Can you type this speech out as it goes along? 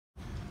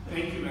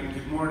Thank you and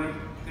good morning.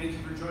 Thank you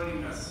for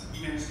joining us,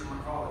 Minister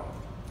McCauley.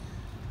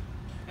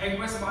 Ag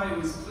West Bio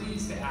is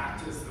pleased to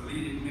act as the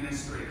lead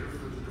administrator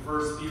for the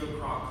diverse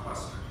field crop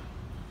cluster.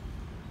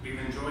 We've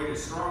enjoyed a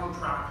strong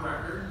track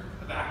record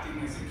of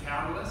acting as a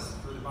catalyst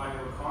for the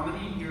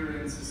bioeconomy here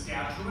in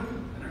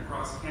Saskatchewan and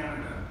across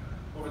Canada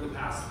over the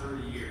past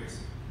 30 years.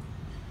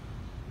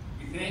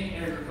 We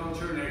thank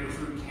Agriculture and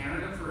Agri-Food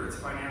Canada for its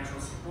financial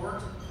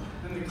support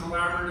and the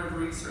collaborative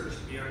research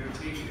to be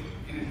undertaken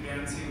in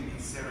advancing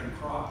these 7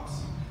 crops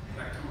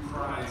that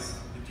comprise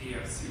the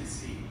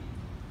DFCC.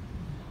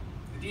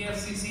 The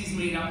DFCC is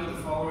made up of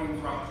the following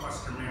crop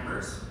cluster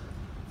members.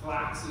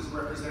 Flax is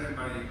represented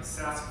by the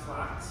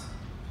Flax.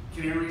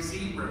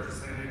 Canaryseed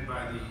represented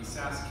by the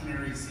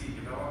Canaryseed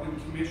Development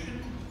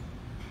Commission.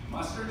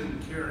 Mustard and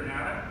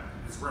camelina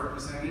is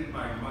represented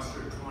by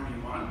Mustard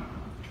 21.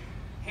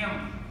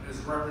 Hemp is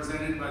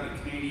represented by the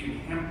Canadian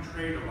Hemp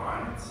Trade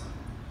Alliance.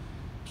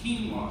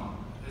 Quinoa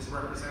is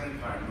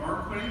represented by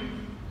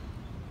NorQuin.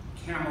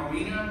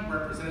 Camelina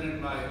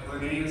represented by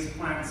Linnaeus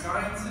Plant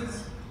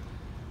Sciences.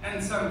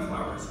 And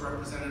sunflowers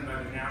represented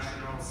by the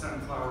National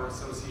Sunflower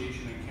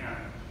Association in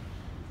Canada.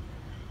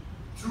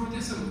 Through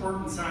this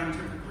important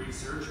scientific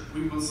research,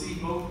 we will see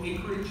both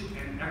acreage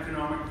and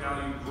economic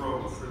value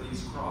grow for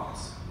these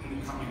crops in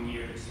the coming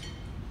years.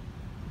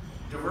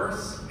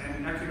 Diverse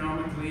and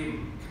economically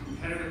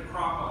competitive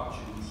crop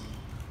options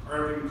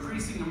are of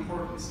increasing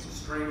importance to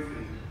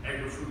strengthen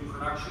agri-food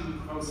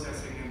production,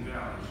 processing, and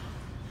value,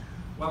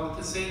 while at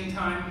the same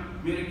time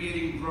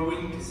mitigating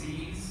growing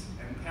disease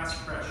and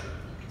pest pressure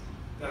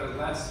that a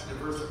less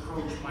diverse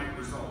approach might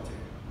result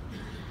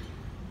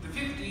in. The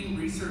 15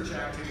 research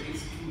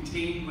activities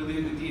contained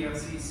within the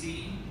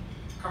DFCC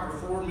cover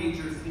 4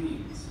 major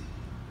themes: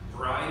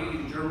 variety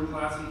and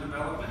germplasm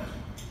development,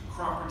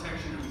 crop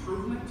protection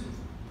improvement,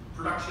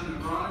 production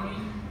agronomy,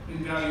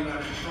 and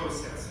value-added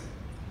processing.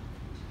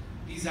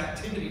 These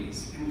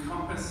activities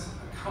encompass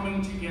a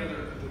coming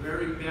together of the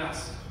very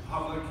best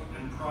public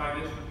and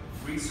private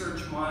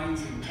research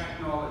minds and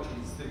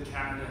technologies that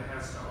Canada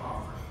has to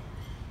offer.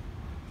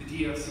 The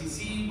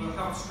DFCC will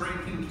help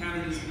strengthen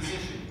Canada's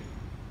position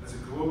as a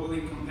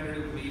globally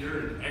competitive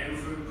leader in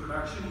agri-food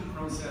production,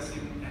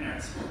 processing, and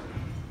export.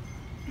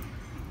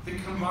 The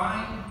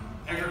combined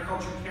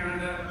Agriculture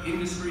Canada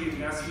industry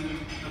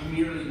investment of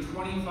nearly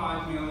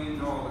 $25 million,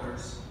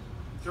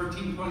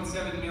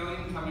 $13.7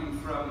 million coming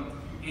from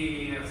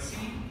AAFC,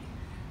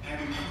 and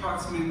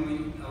approximately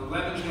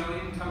 $11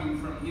 million coming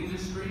from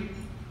industry,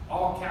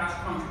 all cash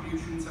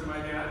contributions, I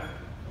might add,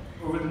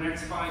 over the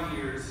next 5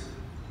 years,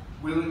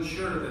 will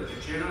ensure that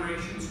the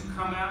generations who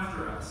come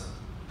after us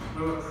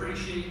will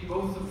appreciate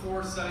both the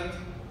foresight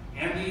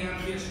and the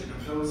ambition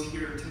of those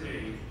here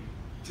today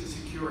to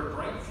secure a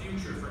bright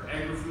future for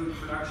agri-food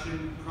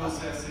production,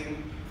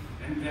 processing,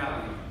 and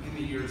value in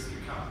the years to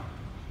come.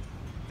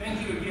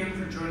 Thank you again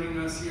for joining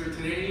us here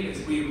today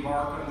as we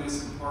embark on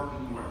this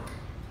important work.